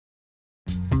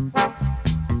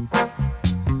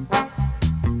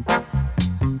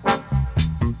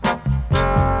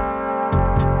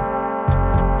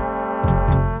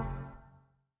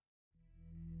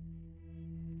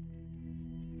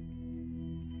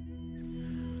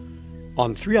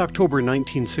On 3 October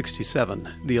 1967,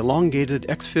 the elongated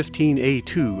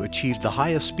X-15A2 achieved the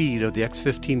highest speed of the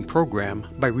X-15 program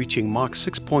by reaching Mach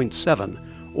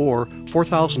 6.7, or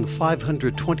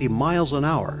 4,520 miles an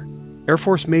hour. Air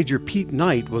Force Major Pete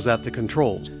Knight was at the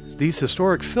controls. These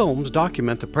historic films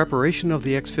document the preparation of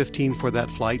the X-15 for that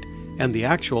flight and the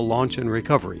actual launch and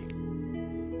recovery.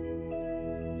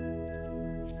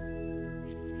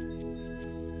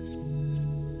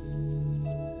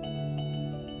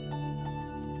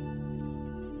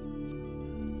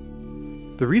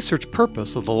 The research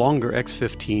purpose of the longer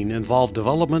X-15 involved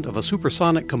development of a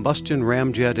supersonic combustion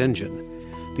ramjet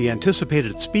engine. The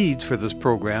anticipated speeds for this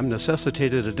program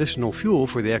necessitated additional fuel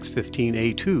for the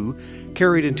X-15A2,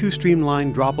 carried in two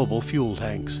streamlined droppable fuel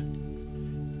tanks.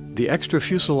 The extra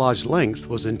fuselage length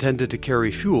was intended to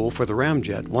carry fuel for the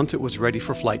ramjet once it was ready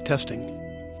for flight testing.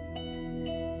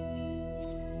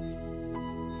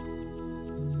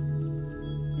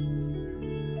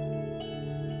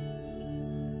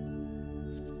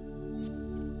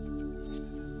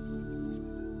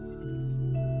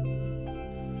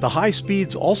 The high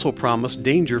speeds also promised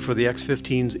danger for the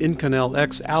X-15's Inconel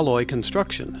X alloy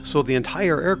construction, so the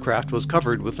entire aircraft was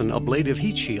covered with an ablative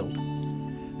heat shield.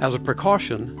 As a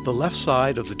precaution, the left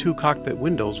side of the two cockpit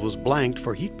windows was blanked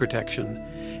for heat protection,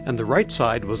 and the right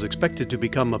side was expected to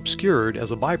become obscured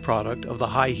as a byproduct of the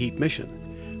high heat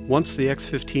mission. Once the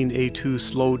X-15A2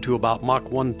 slowed to about Mach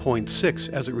 1.6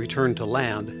 as it returned to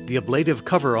land, the ablative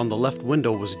cover on the left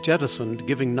window was jettisoned,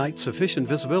 giving Knight sufficient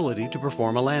visibility to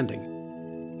perform a landing.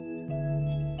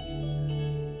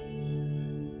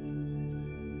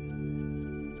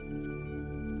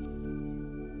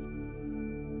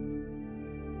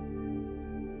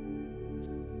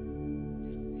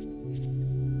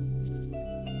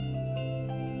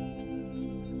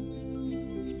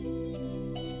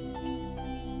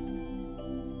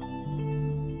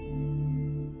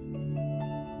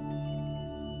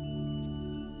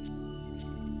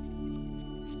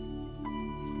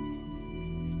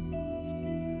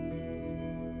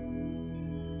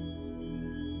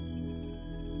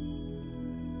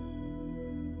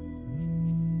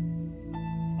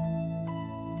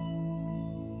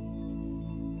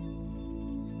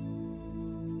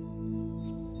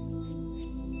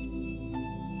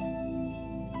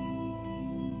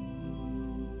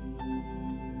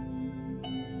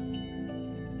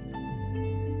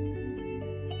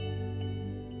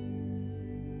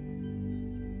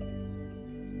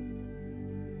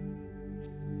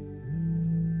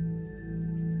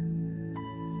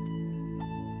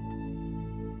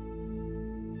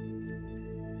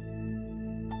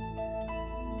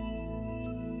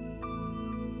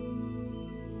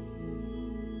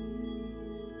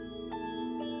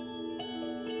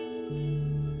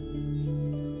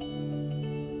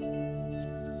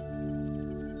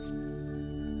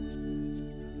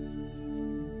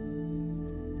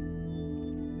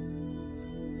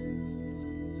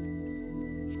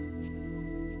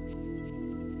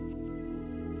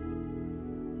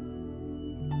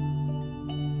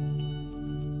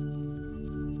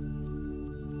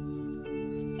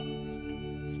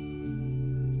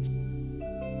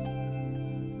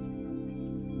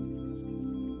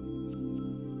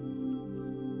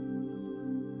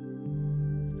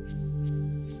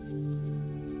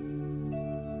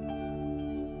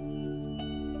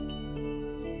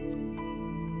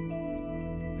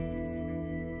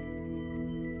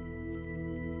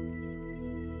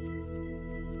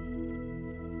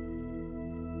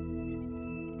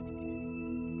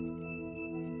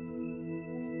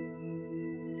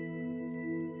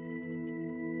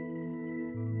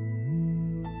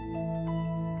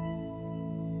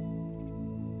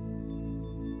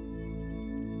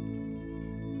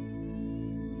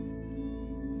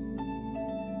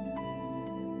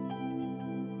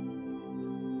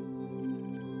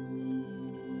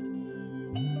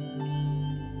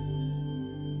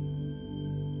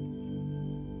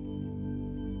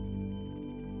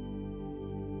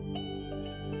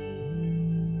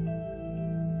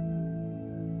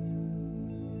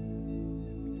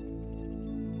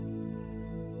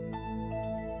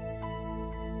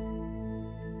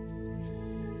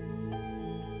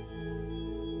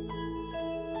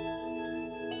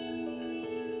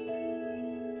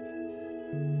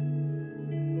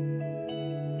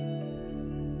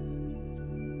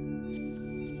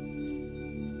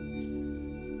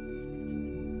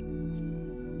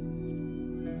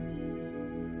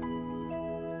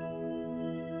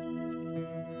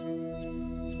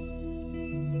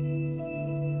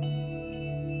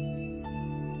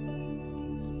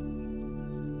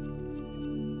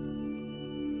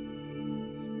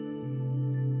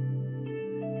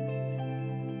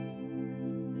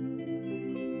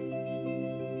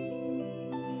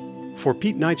 For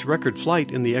Pete Knight's record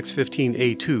flight in the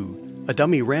X-15A2, a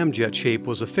dummy ramjet shape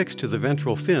was affixed to the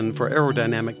ventral fin for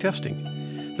aerodynamic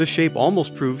testing. This shape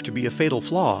almost proved to be a fatal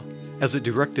flaw, as it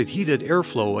directed heated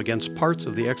airflow against parts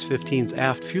of the X-15's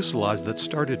aft fuselage that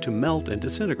started to melt and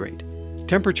disintegrate.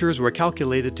 Temperatures were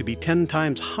calculated to be 10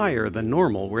 times higher than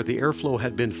normal where the airflow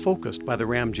had been focused by the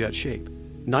ramjet shape.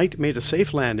 Knight made a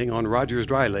safe landing on Rogers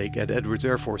Dry Lake at Edwards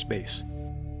Air Force Base.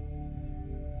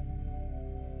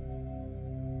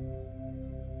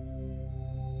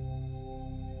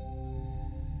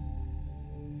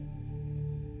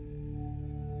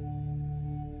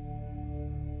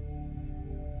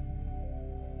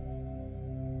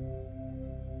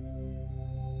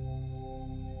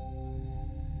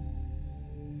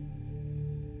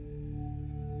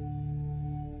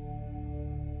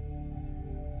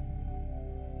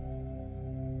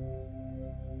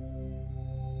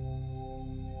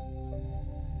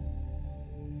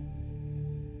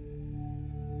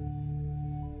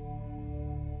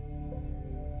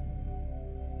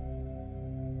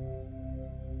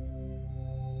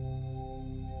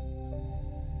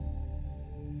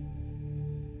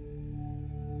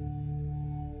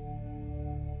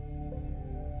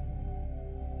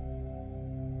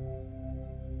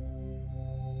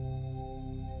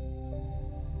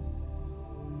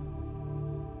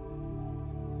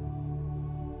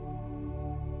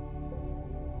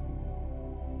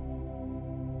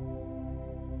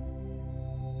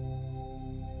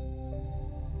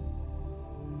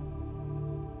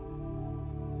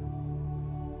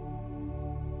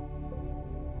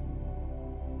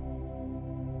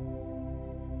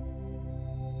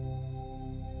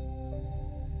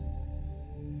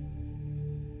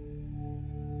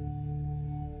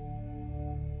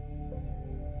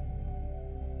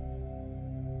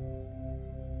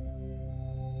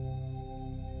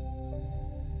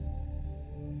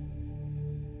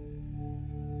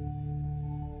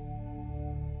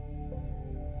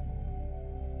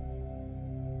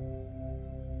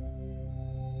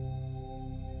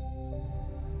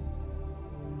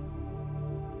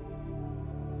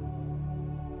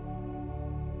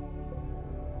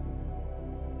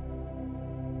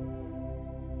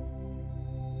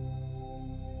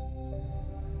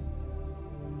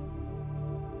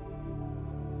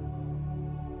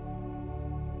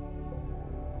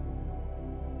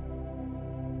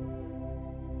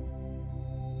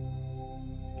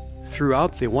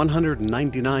 Throughout the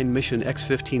 199-mission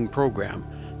X-15 program,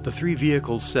 the three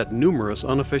vehicles set numerous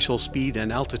unofficial speed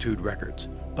and altitude records,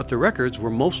 but the records were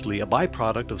mostly a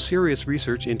byproduct of serious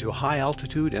research into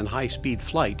high-altitude and high-speed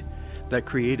flight that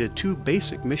created two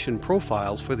basic mission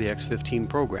profiles for the X-15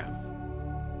 program.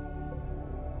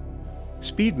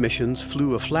 Speed missions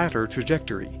flew a flatter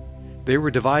trajectory. They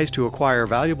were devised to acquire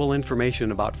valuable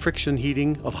information about friction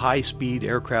heating of high-speed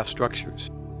aircraft structures.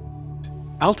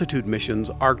 Altitude missions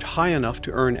arced high enough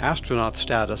to earn astronaut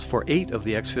status for 8 of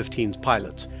the X-15's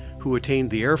pilots, who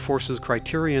attained the Air Force's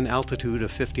criterion altitude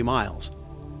of 50 miles.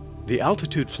 The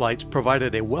altitude flights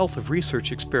provided a wealth of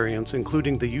research experience,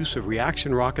 including the use of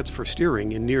reaction rockets for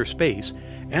steering in near space,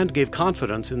 and gave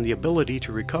confidence in the ability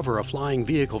to recover a flying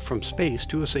vehicle from space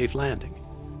to a safe landing.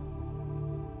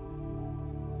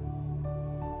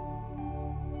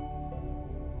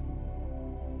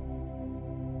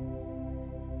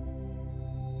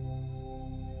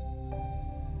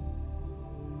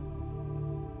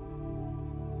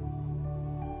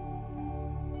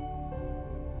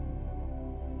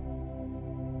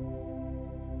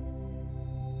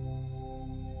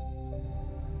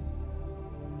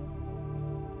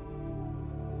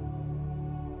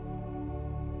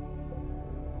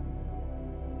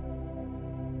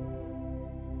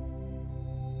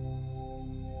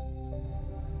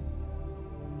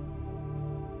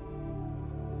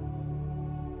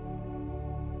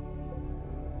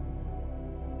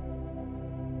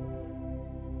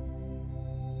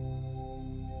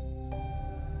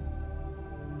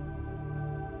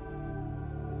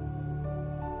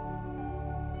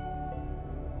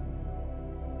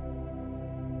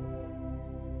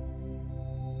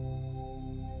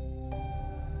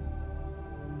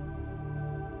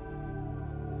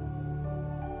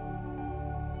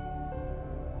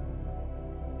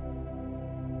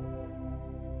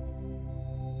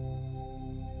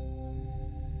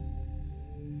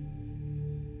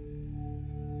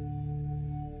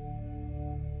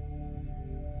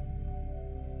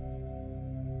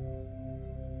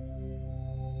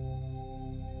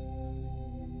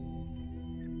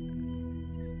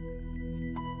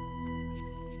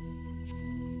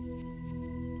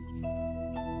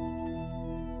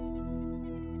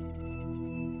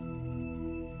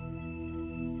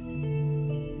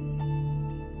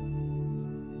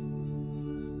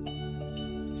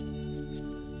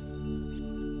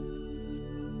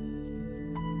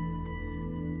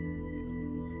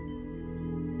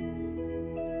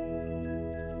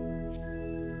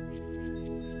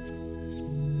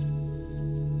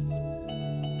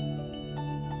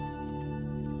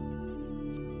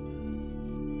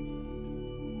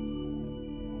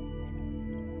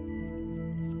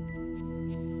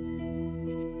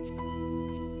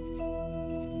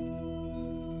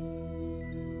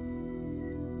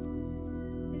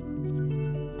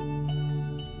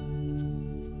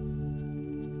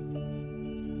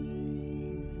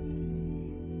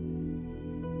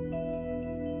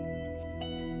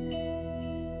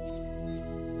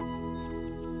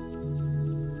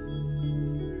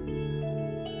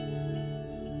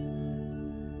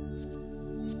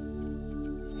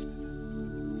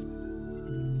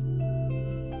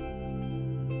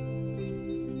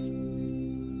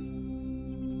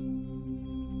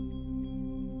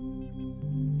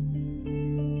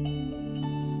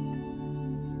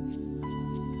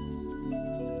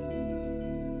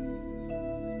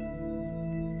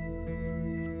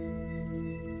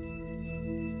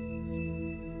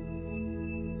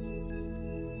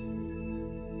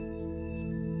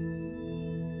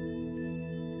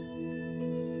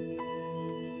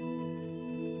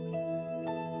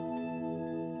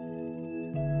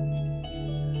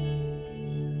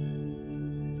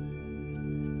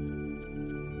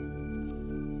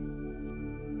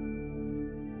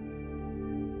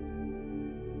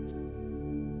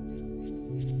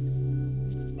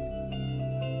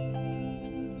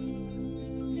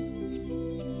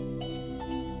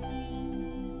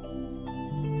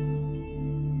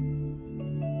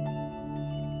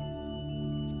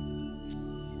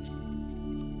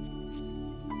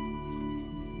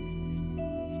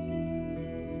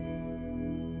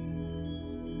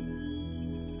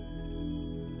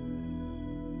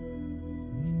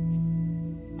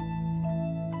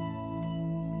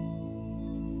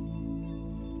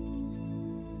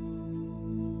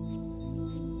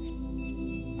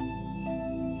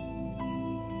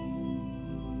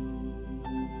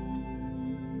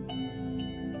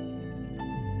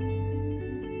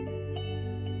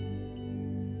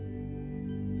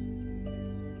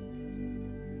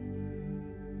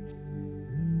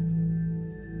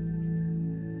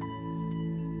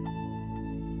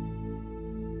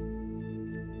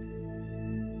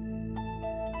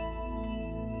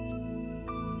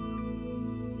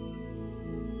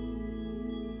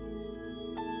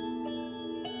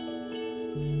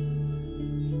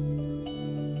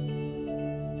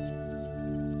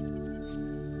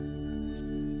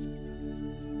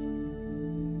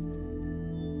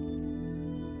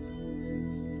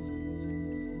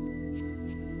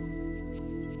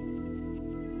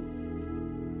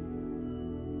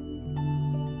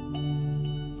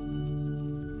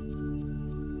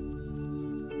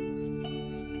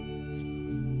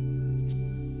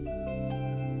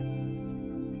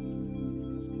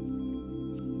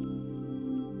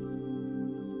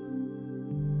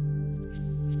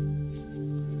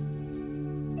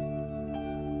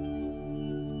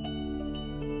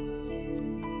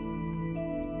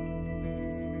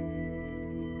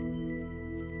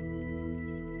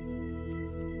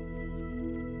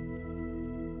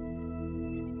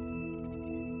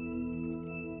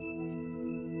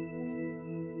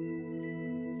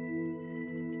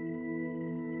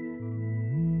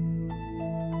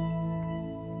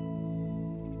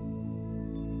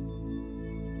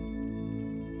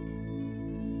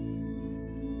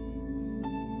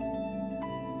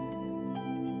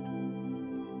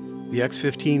 The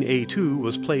X-15A2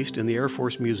 was placed in the Air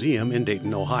Force Museum in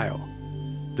Dayton, Ohio.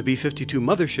 The B-52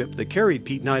 mothership that carried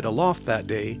Pete Knight aloft that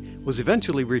day was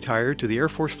eventually retired to the Air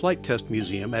Force Flight Test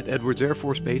Museum at Edwards Air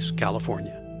Force Base,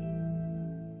 California.